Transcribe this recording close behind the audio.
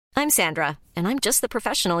I'm Sandra, and I'm just the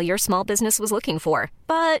professional your small business was looking for.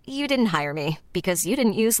 But you didn't hire me because you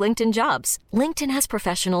didn't use LinkedIn Jobs. LinkedIn has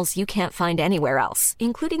professionals you can't find anywhere else,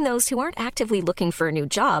 including those who aren't actively looking for a new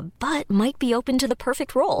job, but might be open to the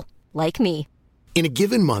perfect role, like me. In a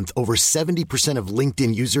given month, over 70% of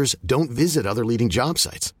LinkedIn users don't visit other leading job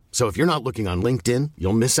sites. So if you're not looking on LinkedIn,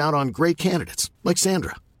 you'll miss out on great candidates like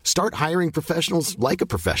Sandra. Start hiring professionals like a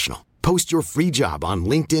professional. Post your free job on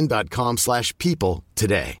linkedin.com/people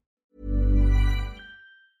today.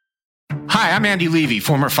 Hi, I'm Andy Levy,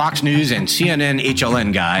 former Fox News and CNN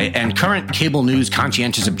HLN guy and current cable news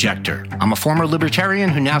conscientious objector. I'm a former libertarian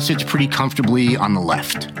who now sits pretty comfortably on the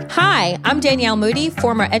left. Hi, I'm Danielle Moody,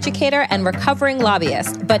 former educator and recovering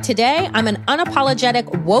lobbyist. But today, I'm an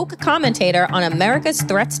unapologetic woke commentator on America's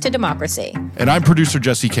threats to democracy. And I'm producer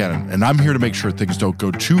Jesse Cannon, and I'm here to make sure things don't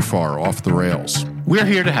go too far off the rails. We're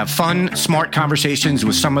here to have fun, smart conversations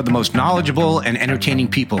with some of the most knowledgeable and entertaining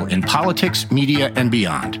people in politics, media, and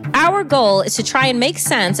beyond. Our goal is to try and make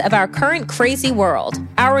sense of our current crazy world,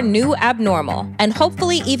 our new abnormal, and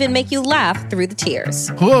hopefully even make you laugh through the tears.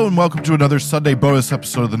 Hello and welcome to another Sunday bonus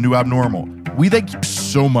episode of The New Abnormal. We thank you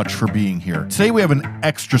so much for being here. Today we have an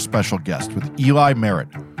extra special guest with Eli Merritt,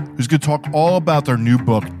 who's going to talk all about their new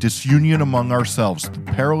book, Disunion Among Ourselves, The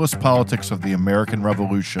Perilous Politics of the American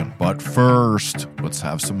Revolution. But first, let's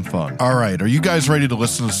have some fun. All right, are you guys ready to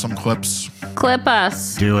listen to some clips? Clip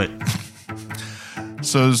us. Do it.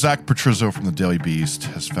 So Zach Petrizzo from the Daily Beast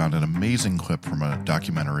has found an amazing clip from a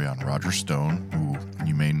documentary on Roger Stone, who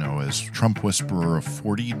you may know as Trump whisperer of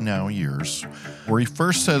 40 now years, where he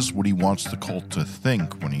first says what he wants the cult to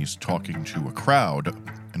think when he's talking to a crowd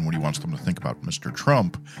and what he wants them to think about Mr.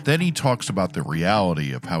 Trump. Then he talks about the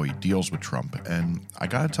reality of how he deals with Trump. And I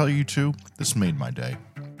gotta tell you too, this made my day.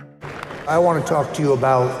 I want to talk to you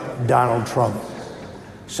about Donald Trump,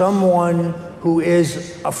 someone who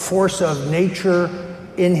is a force of nature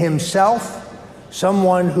in himself,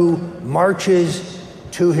 someone who marches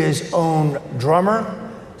to his own drummer,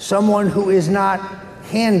 someone who is not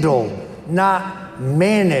handled, not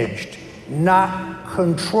managed, not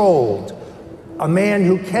controlled, a man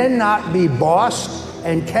who cannot be bossed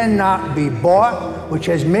and cannot be bought, which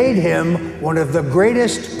has made him one of the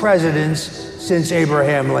greatest presidents since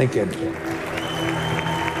Abraham Lincoln.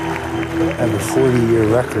 I have a 40-year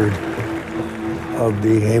record of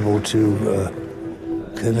being able to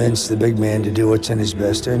convince the big man to do what's in his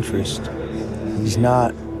best interest. He's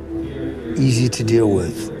not easy to deal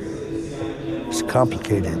with. He's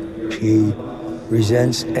complicated. He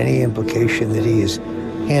resents any implication that he is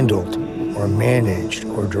handled or managed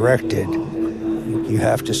or directed. You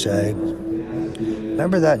have to say,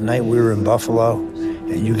 remember that night we were in Buffalo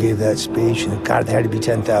and you gave that speech and God, there had to be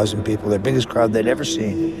 10,000 people, the biggest crowd they'd ever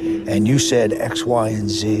seen. And you said X, Y, and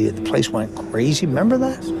Z, and the place went crazy. Remember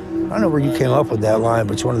that? I don't know where you came up with that line,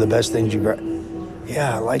 but it's one of the best things you've ever...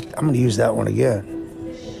 Yeah, I'm going to use that one again.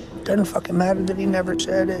 It doesn't fucking matter that he never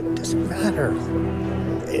said it. It doesn't matter.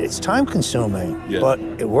 It's time consuming, but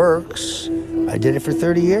it works. I did it for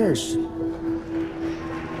 30 years.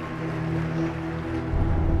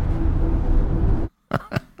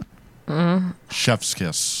 Chef's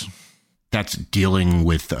kiss. That's dealing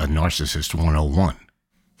with a narcissist 101.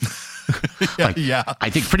 Yeah. I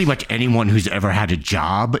think pretty much anyone who's ever had a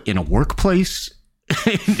job in a workplace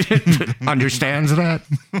understands that.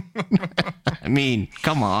 I mean,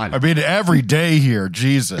 come on. I mean, every day here,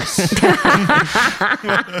 Jesus.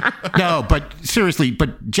 No, but seriously,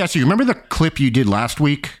 Jesse, remember the clip you did last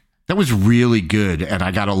week? That was really good, and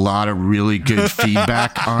I got a lot of really good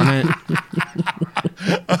feedback on it.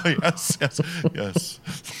 Oh, yes.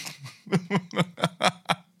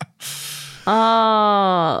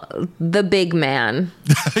 Oh, the big man.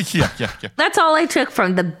 Yeah. That's all I took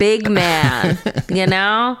from the big man, you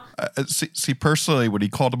know? See, personally, when he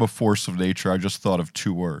called him a force of nature, I just thought of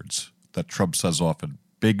two words that Trump says often: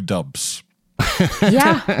 big dumps.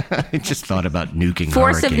 Yeah. I just thought about nuking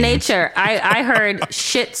Force hurricanes. of nature. I heard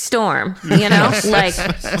shit storm, you know? Like...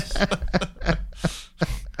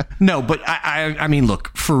 No, but I mean,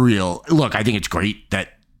 look, for real. Look, I think it's great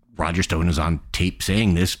that Roger Stone is on tape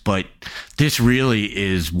saying this, but this really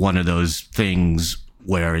is one of those things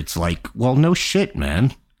where it's like, well, no shit,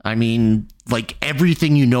 man. I mean, like,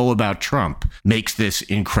 everything you know about Trump makes this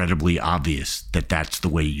incredibly obvious that that's the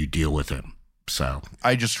way you deal with him. So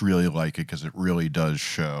I just really like it because it really does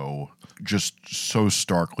show just so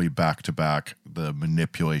starkly back to back the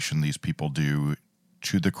manipulation these people do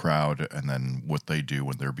to the crowd and then what they do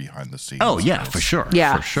when they're behind the scenes. Oh, yeah, for sure.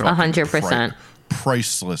 Yeah, for sure. 100%.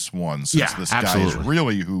 Priceless one, since Yeah, this absolutely. guy is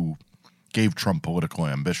really who gave Trump political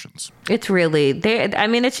ambitions. It's really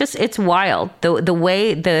it's wild. The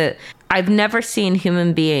way I've never seen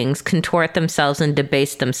human beings contort themselves and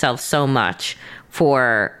debase themselves so much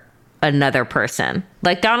for another person.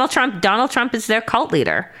 Like Donald Trump is their cult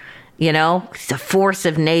leader. You know, he's a force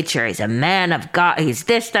of nature. He's a man of God. He's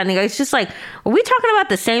this, that, and it's just like, are we talking about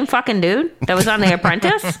the same fucking dude that was on The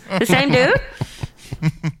Apprentice? The same dude?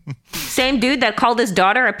 Same dude that called his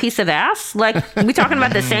daughter a piece of ass? Like, we talking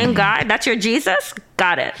about the same guy? That's your Jesus?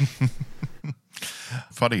 Got it.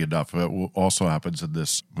 Funny enough, it also happens in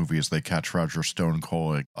this movie as they catch Roger Stone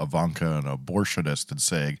calling Ivanka an abortionist and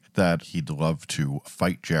saying that he'd love to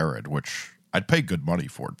fight Jared, which I'd pay good money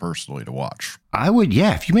for it personally to watch. I would,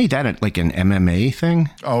 yeah. If you made that like an MMA thing.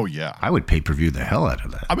 Oh, yeah. I would pay-per-view the hell out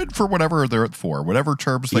of that. I'm in for whatever they're for. Whatever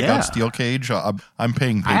terms they got Steel Cage, I'm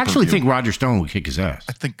paying pay-per-view. I actually think Roger Stone would kick his ass.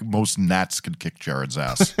 I think most gnats could kick Jared's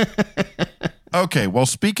ass. Okay, well,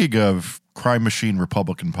 speaking of crime machine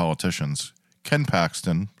Republican politicians, Ken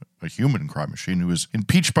Paxton, a human crime machine who was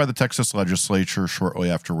impeached by the Texas legislature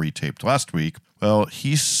shortly after we taped last week, well,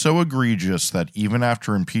 he's so egregious that even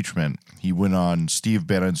after impeachment, he went on Steve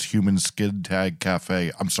Bannon's Human Skin Tag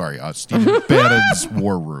Cafe. I'm sorry, Steve Bannon's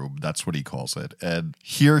War Room. That's what he calls it. And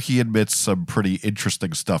here he admits some pretty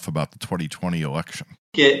interesting stuff about the 2020 election.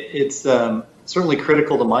 It's certainly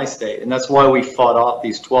critical to my state, and that's why we fought off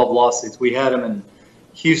these 12 lawsuits. We had them in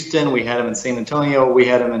Houston, we had them in San Antonio, we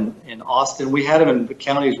had them in Austin, we had them in the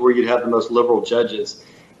counties where you'd have the most liberal judges.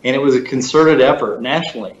 And it was a concerted effort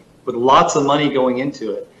nationally with lots of money going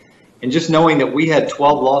into it. And just knowing that we had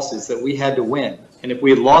 12 lawsuits that we had to win. And if we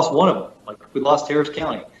had lost one of them, like if we lost Harris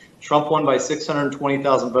County, Trump won by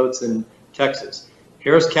 620,000 votes in Texas.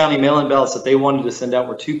 Harris County mail-in ballots that they wanted to send out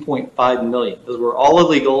were 2.5 million. Those were all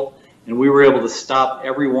illegal, and we were able to stop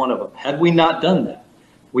every one of them. Had we not done that,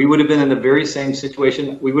 we would have been in the very same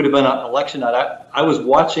situation. We would have been on election night. I was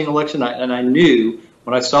watching election night, and I knew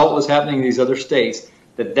when I saw what was happening in these other states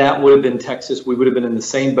that would have been Texas. We would have been in the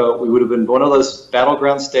same boat. We would have been one of those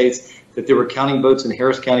battleground states that they were counting votes in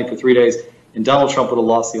Harris County for 3 days, and Donald Trump would have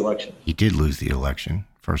lost the election. He did lose the election,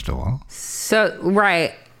 first of all. So,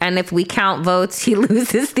 right. And if we count votes, he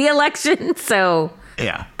loses the election. So,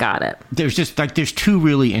 yeah. Got it. There's there's two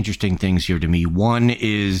really interesting things here to me. One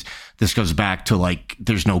is this goes back to like,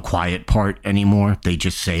 there's no quiet part anymore. They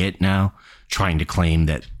just say it now, trying to claim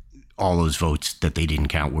that all those votes that they didn't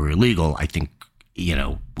count were illegal. I think, you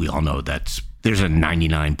know, we all know there's a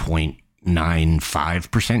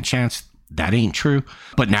 99.95% chance that ain't true.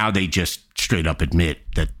 But now they just straight up admit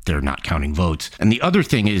that they're not counting votes. And the other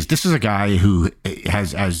thing is, this is a guy who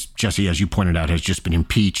has, as Jesse, as you pointed out, has just been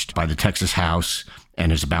impeached by the Texas House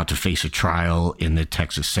and is about to face a trial in the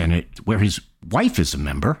Texas Senate where his wife is a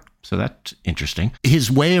member. So that's interesting. His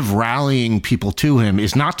way of rallying people to him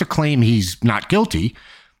is not to claim he's not guilty,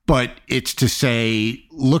 but it's to say,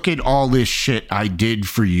 look at all this shit I did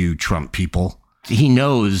for you, Trump people. He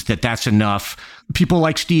knows that that's enough. People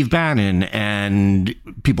like Steve Bannon and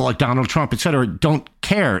people like Donald Trump, et cetera, don't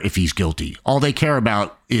care if he's guilty. All they care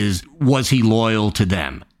about is, was he loyal to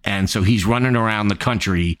them? And so he's running around the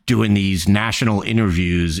country doing these national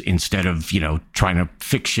interviews instead of, you know, trying to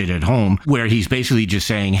fix shit at home, where he's basically just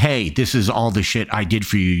saying, hey, this is all the shit I did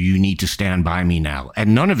for you. You need to stand by me now.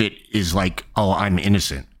 And none of it is like, oh, I'm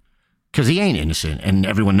innocent. Because he ain't innocent, and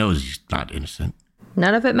everyone knows he's not innocent.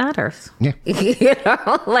 None of it matters. Yeah. You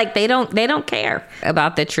know, like they don't care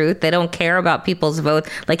about the truth. They don't care about people's votes.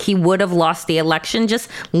 Like he would have lost the election just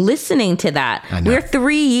listening to that. We're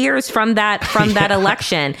 3 years from that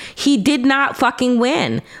election. He did not fucking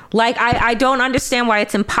win. Like I don't understand why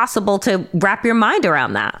it's impossible to wrap your mind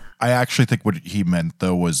around that. I actually think what he meant,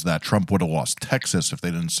 though, was that Trump would have lost Texas if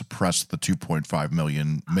they didn't suppress the 2.5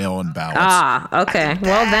 million mail-in ballots. Ah, okay.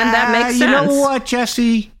 Well, then that makes sense. You know what,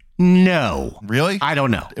 Jesse? No. Really? I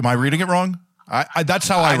don't know. Am I reading it wrong? That's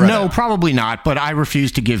how I read it. No, probably not, but I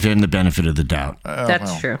refuse to give him the benefit of the doubt.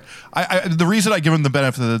 That's true. The reason I give him the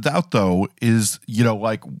benefit of the doubt, though, is, you know,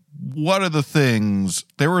 like, one of the things,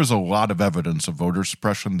 there was a lot of evidence of voter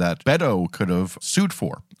suppression that Beto could have sued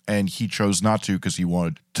for, and he chose not to because he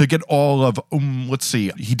wanted to get all of, let's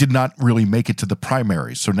see, he did not really make it to the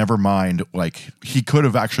primary, so never mind, like, he could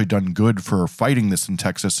have actually done good for fighting this in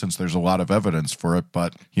Texas since there's a lot of evidence for it,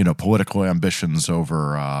 but, you know, political ambitions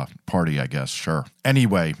over party, I guess, sure.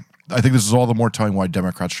 Anyway, I think this is all the more telling why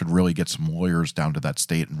Democrats should really get some lawyers down to that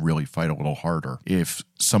state and really fight a little harder if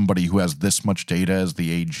somebody who has this much data as the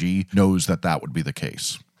AG knows that would be the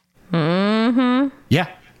case. Mm-hmm. Yeah.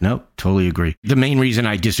 No, totally agree. The main reason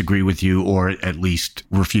I disagree with you, or at least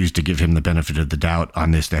refuse to give him the benefit of the doubt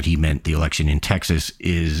on this, that he meant the election in Texas,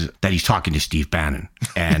 is that he's talking to Steve Bannon.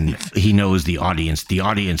 And he knows the audience. The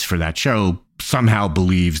audience for that show somehow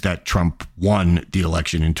believes that Trump won the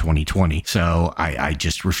election in 2020. So I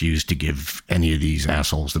just refuse to give any of these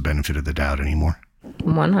assholes the benefit of the doubt anymore.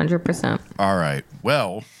 100%. All right.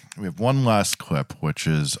 Well, we have one last clip, which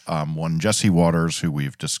is one Jesse Waters, who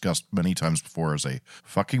we've discussed many times before as a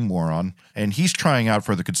fucking moron. And he's trying out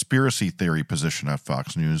for the conspiracy theory position at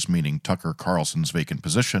Fox News, meaning Tucker Carlson's vacant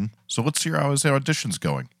position. So let's hear how his audition's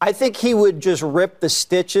going. I think he would just rip the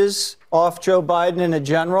stitches off Joe Biden in a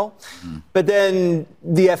general, but then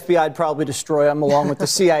the FBI would probably destroy him along with the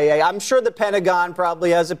CIA. I'm sure the Pentagon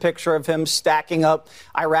probably has a picture of him stacking up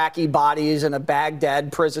Iraqi bodies in a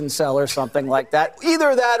Baghdad prison cell or something like that.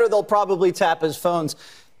 Either that or they'll probably tap his phones.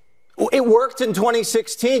 It worked in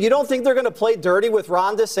 2016. You don't think they're going to play dirty with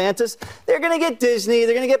Ron DeSantis? They're going to get Disney,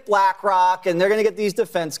 they're going to get BlackRock, and they're going to get these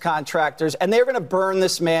defense contractors, and they're going to burn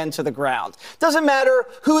this man to the ground. Doesn't matter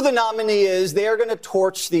who the nominee is, they are going to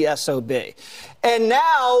torch the SOB. And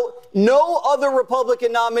now, no other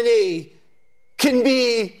Republican nominee can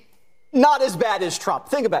be not as bad as Trump.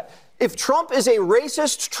 Think about it. If Trump is a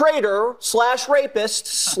racist traitor /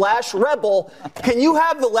 rapist / rebel, can you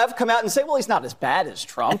have the left come out and say, well, he's not as bad as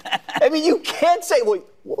Trump? I mean, you can't say, well,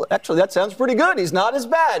 actually, that sounds pretty good. He's not as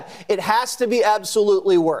bad. It has to be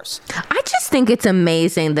absolutely worse. I just think it's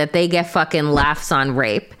amazing that they get fucking laughs on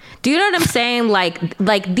rape. Do you know what I'm saying?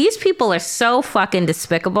 Like these people are so fucking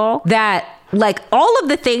despicable that, like, all of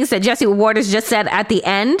the things that Jesse Waters just said at the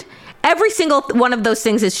end, every single one of those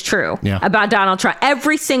things is true about Donald Trump.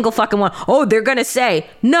 Every single fucking one. Oh, they're going to say,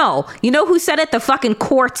 no. You know who said it? The fucking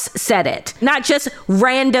courts said it. Not just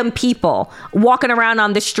random people walking around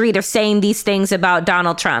on the street or saying these things about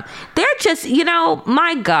Donald Trump. They're just,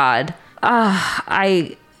 my God.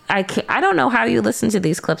 I don't know how you listen to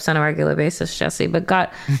these clips on a regular basis, Jesse, but God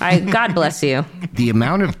bless you. The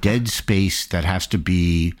amount of dead space that has to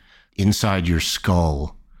be inside your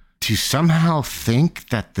skull to somehow think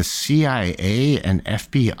that the CIA and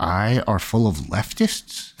FBI are full of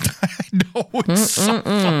leftists? I know, it's so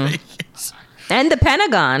funny. And the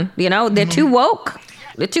Pentagon, they're too woke.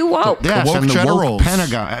 They're too woke. Yes, woke and the generals. woke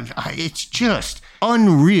Pentagon. It's just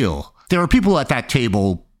unreal. There are people at that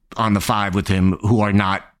table on the 5 with him who are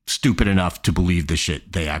not stupid enough to believe the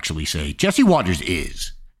shit they actually say. Jesse Waters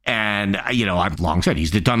is. And, I've long said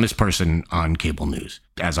he's the dumbest person on cable news.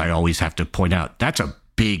 As I always have to point out, that's a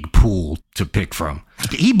big pool to pick from.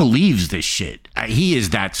 He believes this shit. He is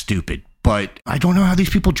that stupid. But I don't know how these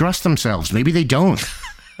people dress themselves. Maybe they don't.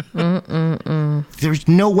 There's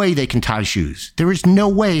no way they can tie shoes. There is no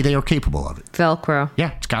way they are capable of it. Velcro.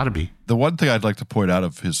 Yeah, it's got to be. The one thing I'd like to point out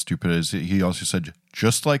of his stupidity is he also said,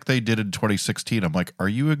 just like they did in 2016. I'm like, are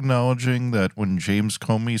you acknowledging that when James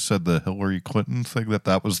Comey said the Hillary Clinton thing,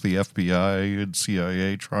 that was the FBI and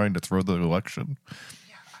CIA trying to throw the election?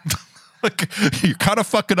 Like, you're kind of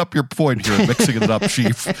fucking up your point here, mixing it up,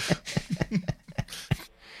 Chief.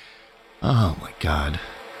 Oh, my God.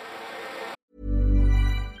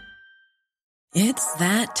 It's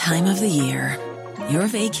that time of the year. Your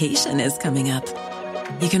vacation is coming up.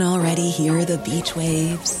 You can already hear the beach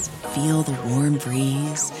waves, feel the warm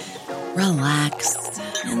breeze, relax,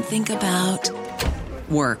 and think about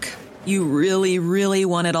work. You really, really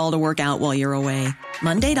want it all to work out while you're away.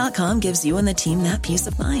 Monday.com gives you and the team that peace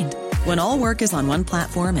of mind. When all work is on one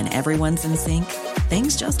platform and everyone's in sync,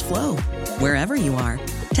 things just flow. Wherever you are,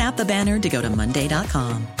 tap the banner to go to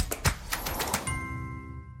Monday.com.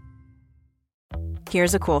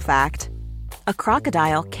 Here's a cool fact. A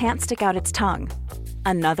crocodile can't stick out its tongue.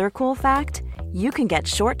 Another cool fact, you can get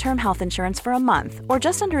short-term health insurance for a month or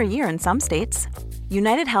just under a year in some states.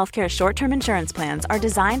 United Healthcare short-term insurance plans are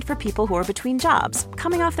designed for people who are between jobs,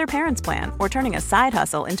 coming off their parents' plan, or turning a side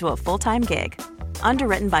hustle into a full-time gig.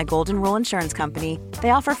 Underwritten by Golden Rule Insurance Company,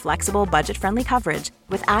 they offer flexible, budget-friendly coverage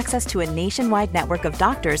with access to a nationwide network of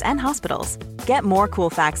doctors and hospitals. Get more cool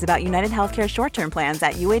facts about United Healthcare short-term plans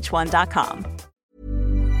at uh1.com.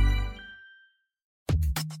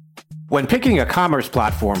 When picking a commerce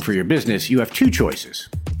platform for your business, you have two choices.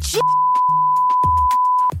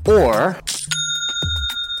 Or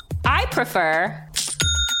I prefer.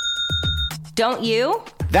 Don't you?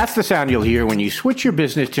 That's the sound you'll hear when you switch your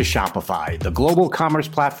business to Shopify, the global commerce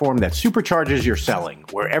platform that supercharges your selling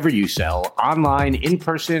wherever you sell, online, in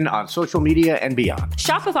person, on social media, and beyond.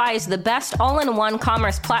 Shopify is the best all-in-one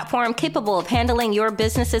commerce platform capable of handling your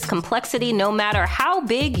business's complexity no matter how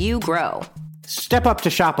big you grow. Step up to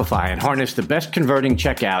Shopify and harness the best converting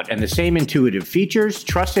checkout and the same intuitive features,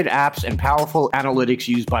 trusted apps, and powerful analytics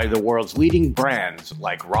used by the world's leading brands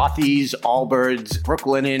like Rothy's, Allbirds,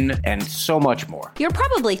 Brooklinen, and so much more. You're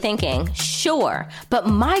probably thinking, sure, but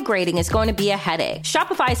migrating is going to be a headache.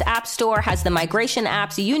 Shopify's App Store has the migration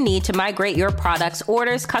apps you need to migrate your products,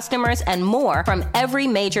 orders, customers, and more from every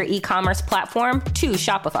major e-commerce platform to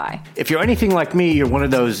Shopify. If you're anything like me, you're one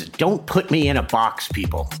of those don't put me in a box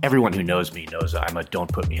people. Everyone who knows me knows I'm a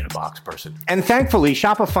don't put me in a box person. And thankfully,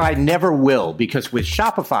 Shopify never will, because with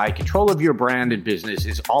Shopify, control of your brand and business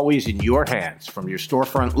is always in your hands, from your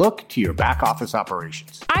storefront look to your back office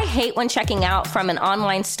operations. I hate when checking out from an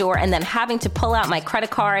online store and then having to pull out my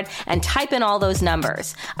credit card and type in all those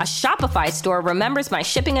numbers. A Shopify store remembers my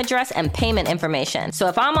shipping address and payment information. So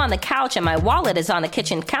if I'm on the couch and my wallet is on the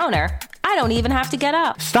kitchen counter, I don't even have to get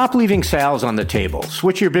up. Stop leaving sales on the table.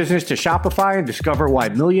 Switch your business to Shopify and discover why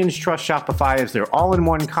millions trust Shopify as their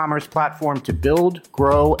all-in-one commerce platform to build,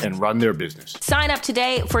 grow, and run their business. Sign up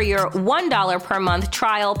today for your $1 per month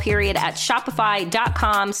trial period at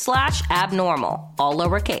shopify.com/abnormal, all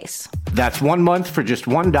lowercase. That's 1 month for just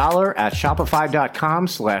 $1 at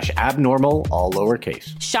shopify.com/abnormal, all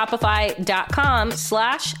lowercase.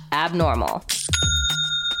 Shopify.com/abnormal.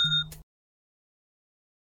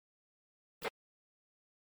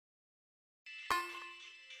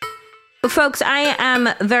 Folks, I am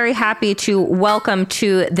very happy to welcome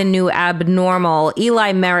to the new Abnormal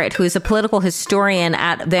Eli Merritt, who is a political historian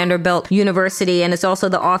at Vanderbilt University and is also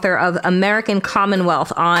the author of American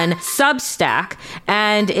Commonwealth on Substack,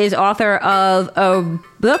 and is author of a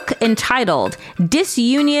book entitled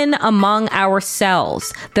Disunion Among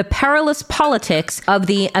Ourselves, The Perilous Politics of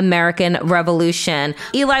the American Revolution.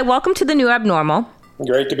 Eli, welcome to the new Abnormal.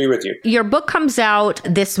 Great to be with you. Your book comes out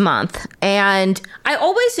this month, and I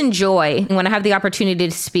always enjoy when I have the opportunity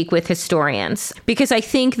to speak with historians, because I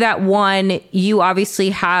think that, one, you obviously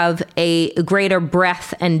have a greater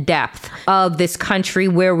breadth and depth of this country,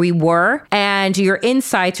 where we were, and your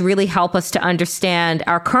insights really help us to understand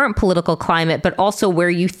our current political climate, but also where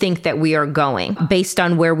you think that we are going based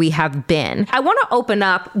on where we have been. I want to open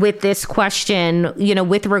up with this question,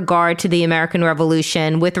 with regard to the American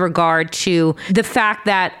Revolution, with regard to the fact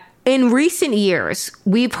that in recent years,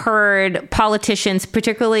 we've heard politicians,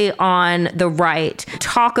 particularly on the right,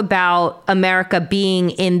 talk about America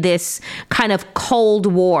being in this kind of Cold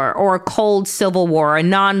War or a cold Civil War, a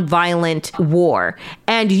nonviolent war.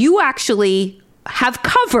 And you actually have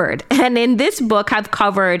covered, and in this book have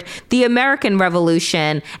covered, the American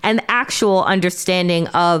Revolution and actual understanding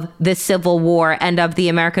of the Civil War and of the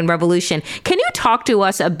American Revolution. Can you talk to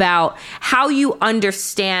us about how you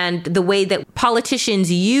understand the way that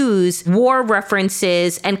politicians use war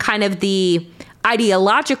references and kind of the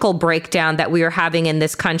ideological breakdown that we are having in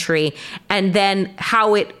this country, and then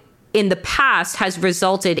how it in the past has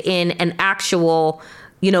resulted in an actual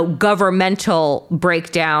governmental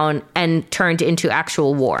breakdown and turned into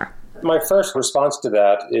actual war? My first response to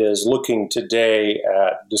that is looking today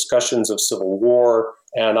at discussions of civil war,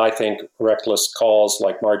 and I think reckless calls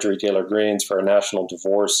like Marjorie Taylor Greene's for a national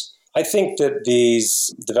divorce. I think that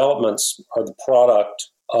these developments are the product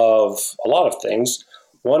of a lot of things.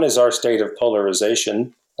 One is our state of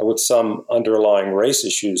polarization with some underlying race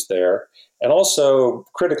issues there, and also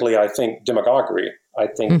critically, I think, demagoguery. I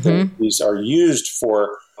think that these are used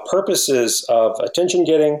for purposes of attention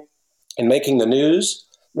getting and making the news,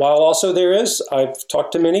 while also I've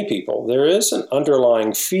talked to many people, there is an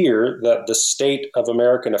underlying fear that the state of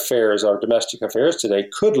American affairs, our domestic affairs today,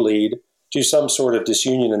 could lead to some sort of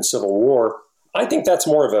disunion and civil war. I think that's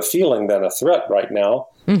more of a feeling than a threat right now.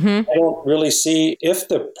 I don't really see, if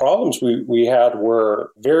the problems we had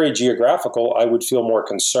were very geographical, I would feel more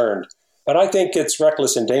concerned. But I think it's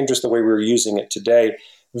reckless and dangerous the way we're using it today.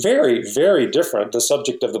 Very, very different. The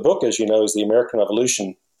subject of the book, as you know, is the American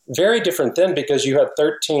Revolution. Very different then, because you had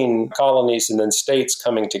 13 colonies and then states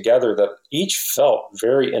coming together that each felt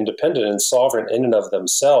very independent and sovereign in and of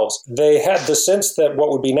themselves. They had the sense that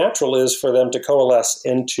what would be natural is for them to coalesce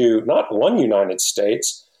into not one United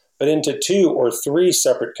States, but into 2 or 3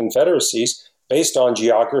 separate confederacies based on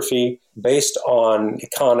geography, based on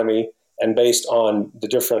economy, and based on the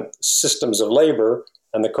different systems of labor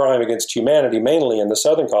and the crime against humanity, mainly in the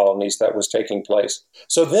southern colonies, that was taking place.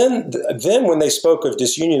 So then when they spoke of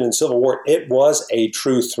disunion and civil war, it was a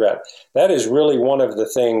true threat. That is really one of the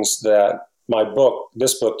things that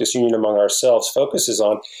this book, Disunion Among Ourselves, focuses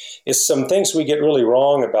on, is some things we get really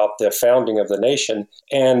wrong about the founding of the nation.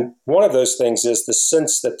 And one of those things is the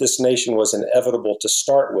sense that this nation was inevitable to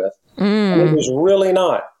start with. And it was really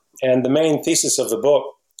not. And the main thesis of the book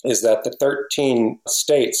is that the 13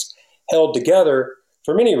 states held together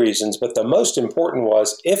for many reasons, but the most important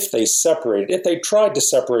was if they tried to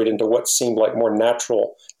separate into what seemed like more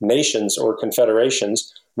natural nations or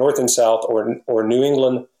confederations, North and South, or New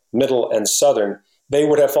England, Middle and Southern, they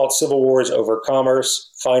would have fought civil wars over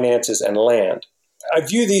commerce, finances, and land. I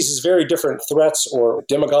view these as very different threats or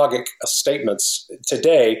demagogic statements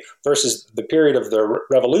today versus the period of the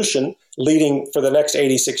Revolution leading for the next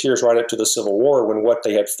 86 years right up to the Civil War, when what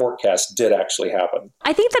they had forecast did actually happen.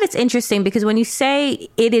 I think that it's interesting because when you say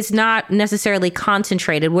it is not necessarily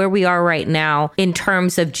concentrated where we are right now in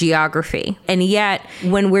terms of geography, and yet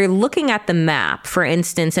when we're looking at the map, for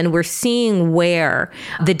instance, and we're seeing where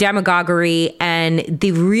the demagoguery and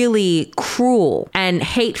the really cruel and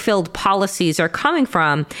hate-filled policies are coming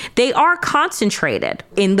from, they are concentrated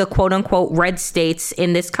in the quote-unquote red states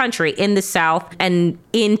in this country, in the South, and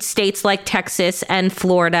in states like Texas and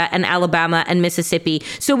Florida and Alabama and Mississippi.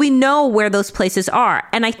 So we know where those places are.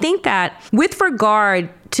 And I think that with regard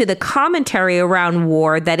to the commentary around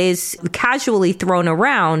war that is casually thrown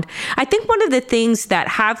around, I think one of the things that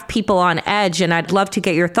have people on edge, and I'd love to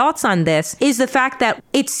get your thoughts on this, is the fact that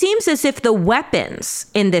it seems as if the weapons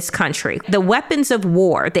in this country, the weapons of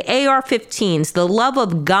war, the AR-15s, the love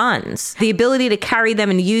of guns, the ability to carry them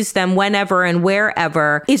and use them whenever and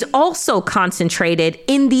wherever, is also concentrated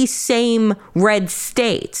in these same red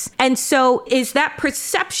states. And so is that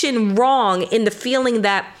perception wrong in the feeling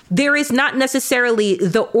that there is not necessarily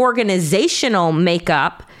the organizational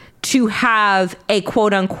makeup to have a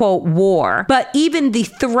quote unquote war, but even the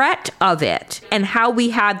threat of it and how we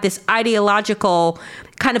have this ideological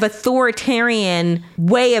kind of authoritarian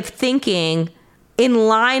way of thinking in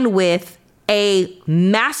line with a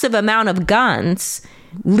massive amount of guns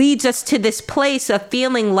leads us to this place of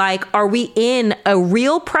feeling like, are we in a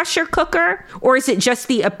real pressure cooker, or is it just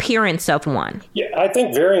the appearance of one? Yeah, I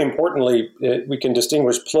think very importantly, we can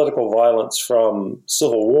distinguish political violence from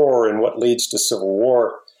civil war and what leads to civil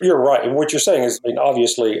war. You're right. And what you're saying is,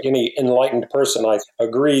 obviously, any enlightened person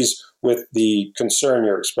agrees with the concern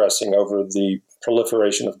you're expressing over the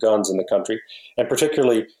proliferation of guns in the country, and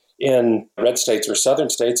particularly in red states or southern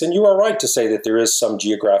states. And you are right to say that there is some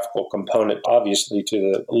geographical component, obviously, to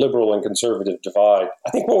the liberal and conservative divide.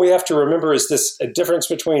 I think what we have to remember is this difference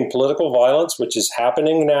between political violence, which is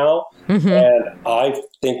happening now, and I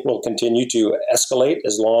think will continue to escalate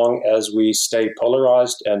as long as we stay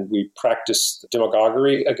polarized and we practice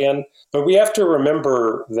demagoguery again. But we have to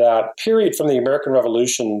remember that period from the American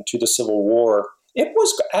Revolution to the Civil War, it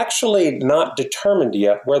was actually not determined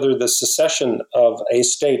yet whether the secession of a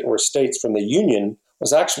state or states from the Union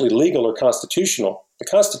was actually legal or constitutional. The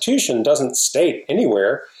Constitution doesn't state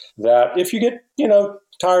anywhere that if you get,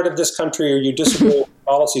 tired of this country or you disagree with the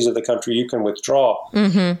policies of the country, you can withdraw.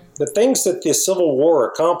 The things that the Civil War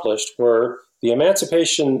accomplished were the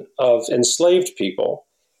emancipation of enslaved people,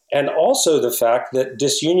 and also the fact that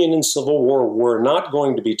disunion and civil war were not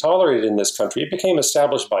going to be tolerated in this country. It became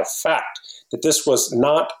established by fact that this was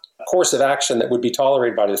not a course of action that would be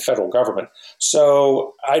tolerated by the federal government.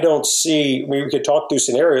 So I don't see, we could talk through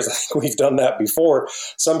scenarios, I think we've done that before.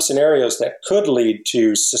 Some scenarios that could lead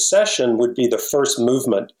to secession would be the first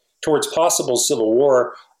movement towards possible civil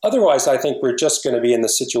war. Otherwise, I think we're just going to be in the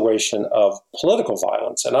situation of political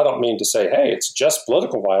violence. And I don't mean to say, hey, it's just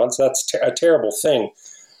political violence. That's a terrible thing.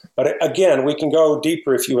 But again, we can go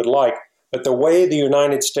deeper if you would like. But the way the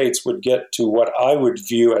United States would get to what I would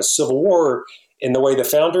view as civil war in the way the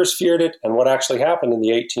founders feared it and what actually happened in the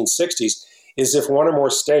 1860s is if one or more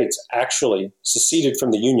states actually seceded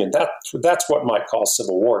from the Union. That's what might cause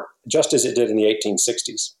civil war, just as it did in the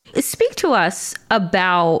 1860s. Speak to us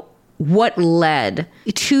about what led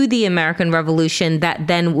to the American Revolution that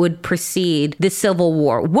then would precede the Civil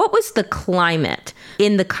War. What was the climate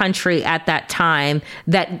in the country at that time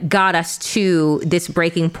that got us to this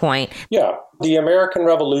breaking point? Yeah, the American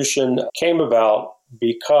Revolution came about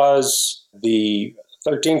because the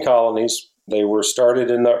 13 colonies, they were started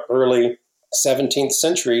in the early 17th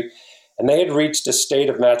century, and they had reached a state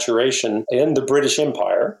of maturation in the British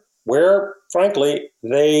Empire where, frankly,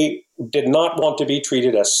 they did not want to be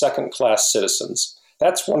treated as second-class citizens.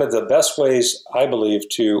 That's one of the best ways, I believe,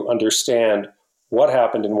 to understand what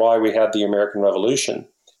happened and why we had the American Revolution.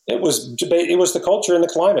 It was the culture and the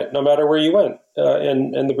climate, no matter where you went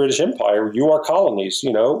in the British Empire. You are colonies,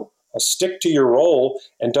 stick to your role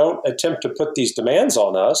and don't attempt to put these demands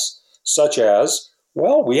on us, such as,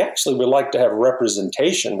 well, we actually would like to have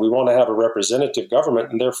representation. We want to have a representative government,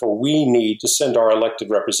 and therefore we need to send our elected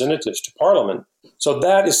representatives to Parliament. So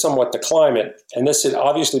that is somewhat the climate, and this had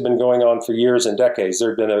obviously been going on for years and decades.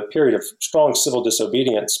 There had been a period of strong civil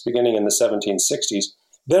disobedience beginning in the 1760s.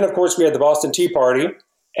 Then, of course, we had the Boston Tea Party,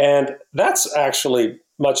 And that's actually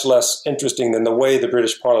much less interesting than the way the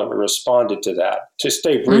British Parliament responded to that. To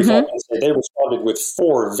stay brief, I can say they responded with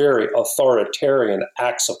 4 very authoritarian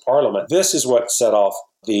acts of Parliament. This is what set off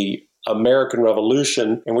the American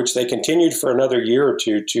Revolution, in which they continued for another year or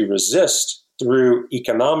two to resist through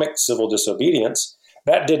economic civil disobedience.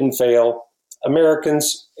 That didn't fail.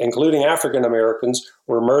 Americans, including African Americans,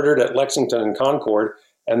 were murdered at Lexington and Concord,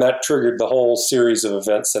 and that triggered the whole series of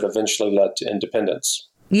events that eventually led to independence.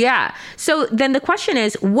 Yeah. So then the question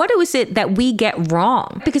is, what is it that we get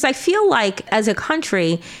wrong? Because I feel like as a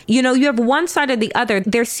country, you have one side or the other.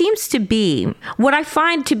 There seems to be what I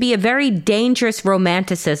find to be a very dangerous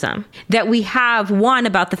romanticism that we have, one,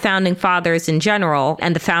 about the founding fathers in general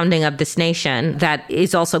and the founding of this nation that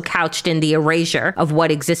is also couched in the erasure of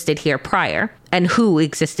what existed here prior and who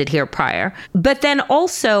existed here prior. But then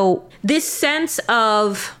also this sense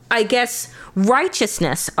of, I guess,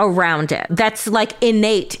 righteousness around it that's like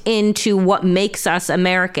innate into what makes us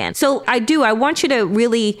American. So I want you to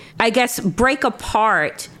really, I guess, break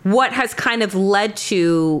apart what has kind of led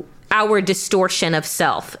to our distortion of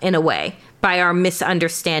self in a way by our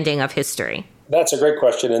misunderstanding of history. That's a great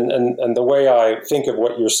question. And the way I think of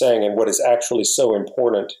what you're saying and what is actually so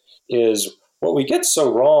important is what we get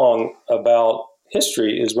so wrong about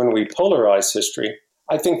history is when we polarize history.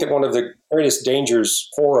 I think that one of the greatest dangers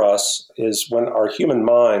for us is when our human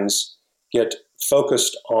minds get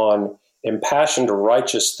focused on impassioned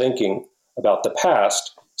righteous thinking about the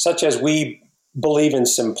past, such as we believe in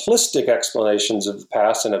simplistic explanations of the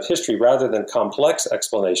past and of history rather than complex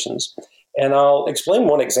explanations. And I'll explain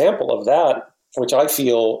one example of that, which I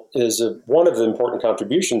feel is one of the important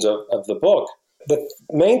contributions of the book. The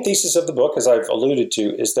main thesis of the book, as I've alluded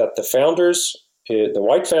to, is that the founders, the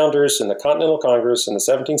white founders in the Continental Congress in the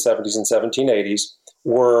 1770s and 1780s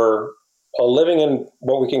were living in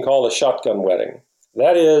what we can call a shotgun wedding.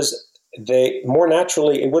 That is, it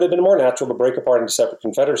would have been more natural to break apart into separate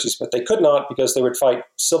confederacies, but they could not because they would fight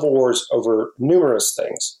civil wars over numerous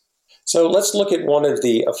things. So let's look at one of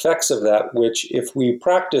the effects of that, which if we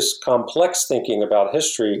practice complex thinking about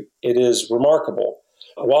history, it is remarkable.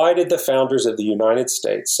 Why did the founders of the United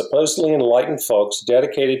States, supposedly enlightened folks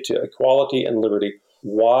dedicated to equality and liberty,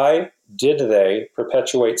 why did they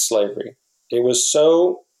perpetuate slavery? It was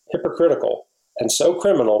so hypocritical and so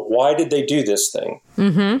criminal. Why did they do this thing?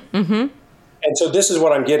 And so this is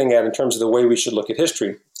what I'm getting at in terms of the way we should look at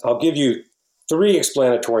history. I'll give you 3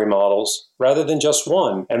 explanatory models rather than just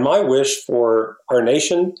one. And my wish for our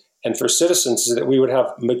nation and for citizens is that we would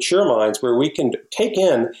have mature minds where we can take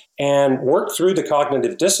in and work through the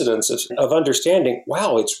cognitive dissonance of understanding,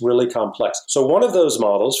 wow, it's really complex. So one of those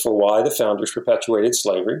models for why the founders perpetuated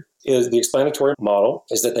slavery is the explanatory model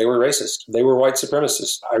is that they were racist. They were white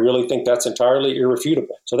supremacists. I really think that's entirely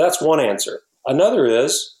irrefutable. So that's one answer. Another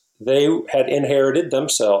is they had inherited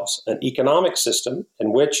themselves an economic system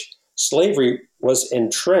in which slavery was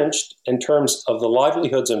entrenched in terms of the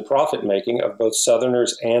livelihoods and profit-making of both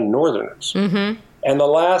Southerners and Northerners. And the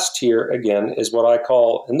last here, again, is what I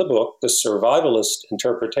call in the book the survivalist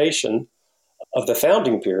interpretation of the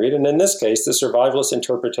founding period. And in this case, the survivalist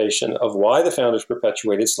interpretation of why the founders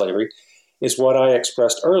perpetuated slavery is what I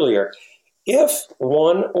expressed earlier. If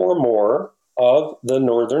one or more of the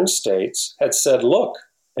northern states had said, look,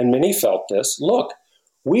 and many felt this, look,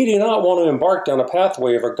 we do not want to embark down a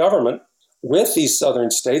pathway of a government with these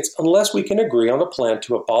southern states unless we can agree on a plan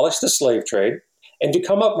to abolish the slave trade and to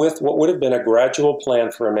come up with what would have been a gradual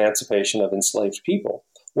plan for emancipation of enslaved people.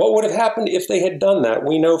 What would have happened if they had done that,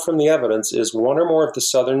 we know from the evidence, is one or more of the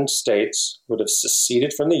southern states would have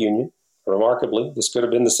seceded from the Union. Remarkably, this could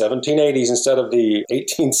have been the 1780s instead of the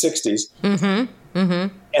 1860s.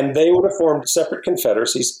 And they would have formed separate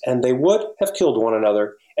confederacies, and they would have killed one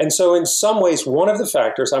another. And so in some ways, one of the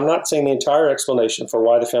factors, I'm not saying the entire explanation for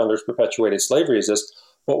why the founders perpetuated slavery is this,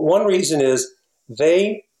 but one reason is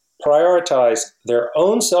they prioritized their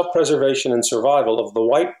own self-preservation and survival of the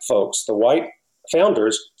white folks, the white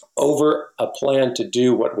founders, over a plan to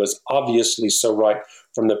do what was obviously so right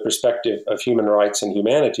from the perspective of human rights and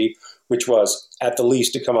humanity, which was at the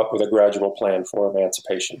least to come up with a gradual plan for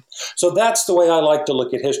emancipation. So that's the way I like to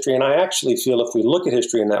look at history. And I actually feel if we look at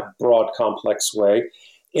history in that broad, complex way,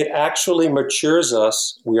 it actually matures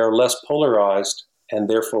us. We are less polarized, and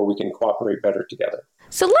therefore we can cooperate better together.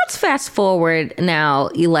 So let's fast forward now,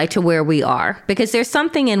 Eli, to where we are, because there's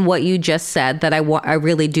something in what you just said that I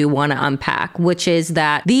really do want to unpack, which is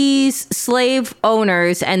that these slave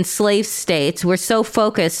owners and slave states were so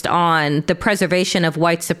focused on the preservation of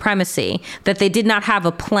white supremacy that they did not have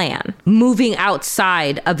a plan moving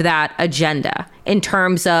outside of that agenda in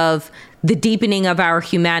terms of the deepening of our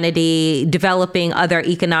humanity, developing other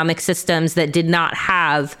economic systems that did not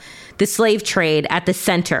have the slave trade at the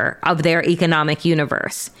center of their economic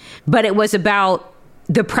universe. But it was about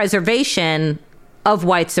the preservation of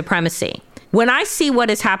white supremacy. When I see what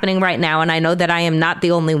is happening right now, and I know that I am not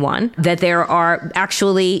the only one, that there are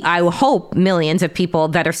actually, I hope, millions of people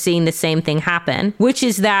that are seeing the same thing happen, which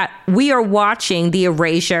is that we are watching the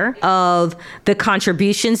erasure of the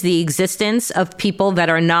contributions, the existence of people that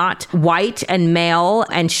are not white and male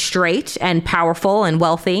and straight and powerful and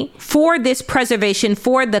wealthy for this preservation,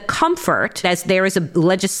 for the comfort, as there is a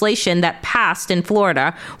legislation that passed in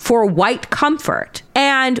Florida for white comfort.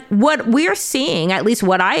 And what we're seeing, at least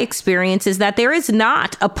what I experience, is that there is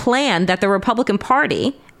not a plan that the Republican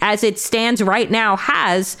Party, as it stands right now,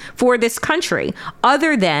 has for this country,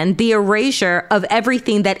 other than the erasure of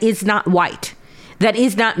everything that is not white, that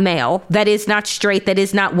is not male, that is not straight, that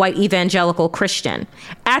is not white evangelical Christian,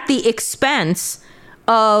 at the expense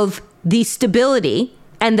of the stability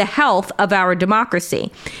and the health of our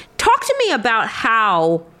democracy. Talk to me about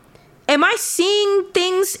how... Am I seeing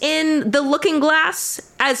things in the looking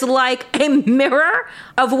glass as like a mirror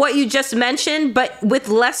of what you just mentioned, but with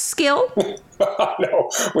less skill?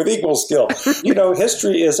 No, with equal skill.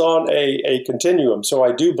 History is on a continuum, so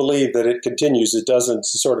I do believe that it continues. It doesn't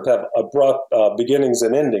sort of have abrupt beginnings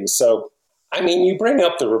and endings. So, you bring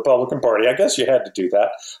up the Republican Party. I guess you had to do that.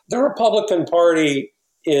 The Republican Party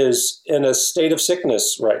is in a state of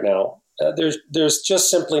sickness right now. There's just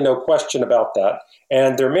simply no question about that.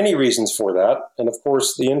 And there are many reasons for that. And of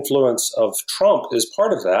course, the influence of Trump is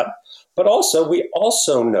part of that. But also, we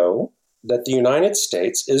also know that the United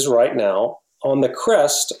States is right now on the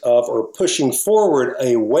crest of, or pushing forward,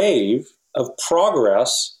 a wave of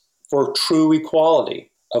progress for true equality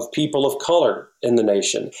of people of color in the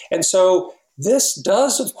nation. And so this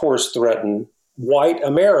does, of course, threaten white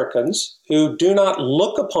Americans who do not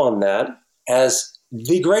look upon that as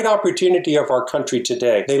the great opportunity of our country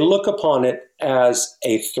today. They look upon it as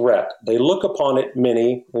a threat. They look upon it,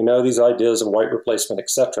 we know these ideas of white replacement,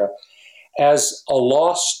 etc., as a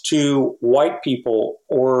loss to white people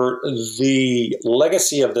or the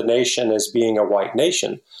legacy of the nation as being a white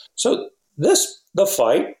nation. So the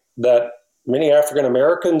fight that many African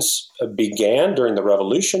Americans began during the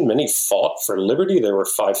Revolution. Many fought for liberty. There were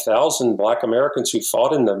 5,000 Black Americans who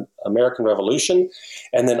fought in the American Revolution.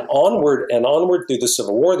 And then onward through the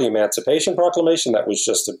Civil War, the Emancipation Proclamation. That was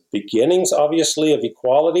just the beginnings, obviously, of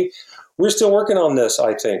equality. We're still working on this,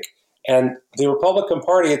 I think. And the Republican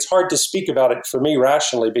Party, it's hard to speak about it for me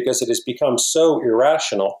rationally because it has become so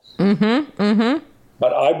irrational.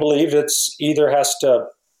 But I believe it's either has to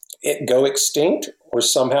go extinct or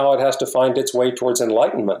somehow it has to find its way towards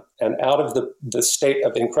enlightenment and out of the state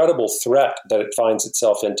of incredible threat that it finds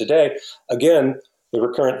itself in today. Again, the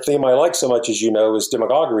recurrent theme I like so much, as you know, is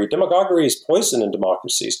demagoguery. Demagoguery is poison in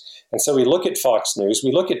democracies. And so we look at Fox News,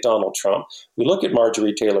 we look at Donald Trump, we look at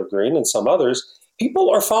Marjorie Taylor Greene and some others.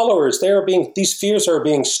 People are followers. These fears are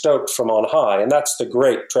being stoked from on high. And that's the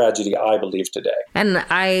great tragedy, I believe, today. And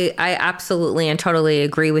I absolutely and totally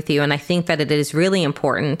agree with you. And I think that it is really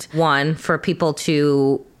important, one, for people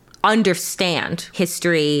to understand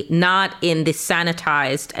history, not in the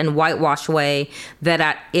sanitized and whitewashed way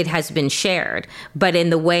that it has been shared, but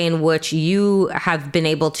in the way in which you have been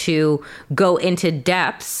able to go into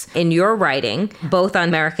depths in your writing, both on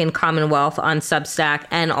American Commonwealth on Substack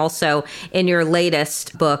and also in your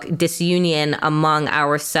latest book, Disunion Among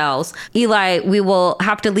Ourselves. Eli, we will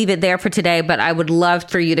have to leave it there for today, but I would love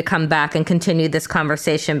for you to come back and continue this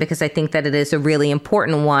conversation because I think that it is a really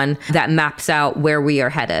important one that maps out where we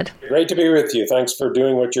are headed. Great to be with you. Thanks for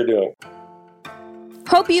doing what you're doing.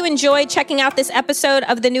 Hope you enjoyed checking out this episode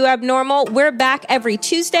of The New Abnormal. We're back every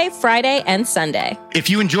Tuesday, Friday, and Sunday. If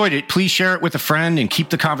you enjoyed it, please share it with a friend and keep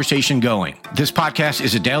the conversation going. This podcast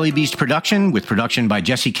is a Daily Beast production with production by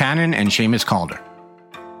Jesse Cannon and Seamus Calder.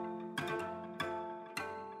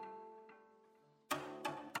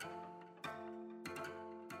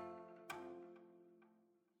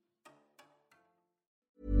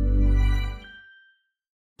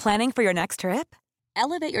 Planning for your next trip?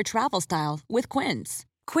 Elevate your travel style with Quince.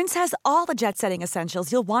 Quince has all the jet-setting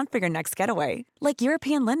essentials you'll want for your next getaway, like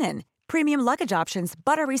European linen, premium luggage options,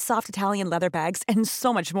 buttery soft Italian leather bags, and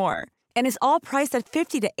so much more. And is all priced at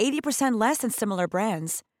 50 to 80% less than similar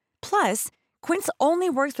brands. Plus, Quince only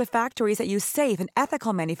works with factories that use safe and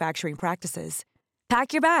ethical manufacturing practices.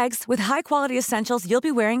 Pack your bags with high-quality essentials you'll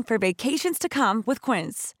be wearing for vacations to come with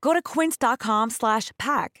Quince. Go to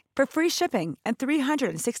quince.com/pack for free shipping and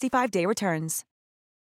 365-day returns.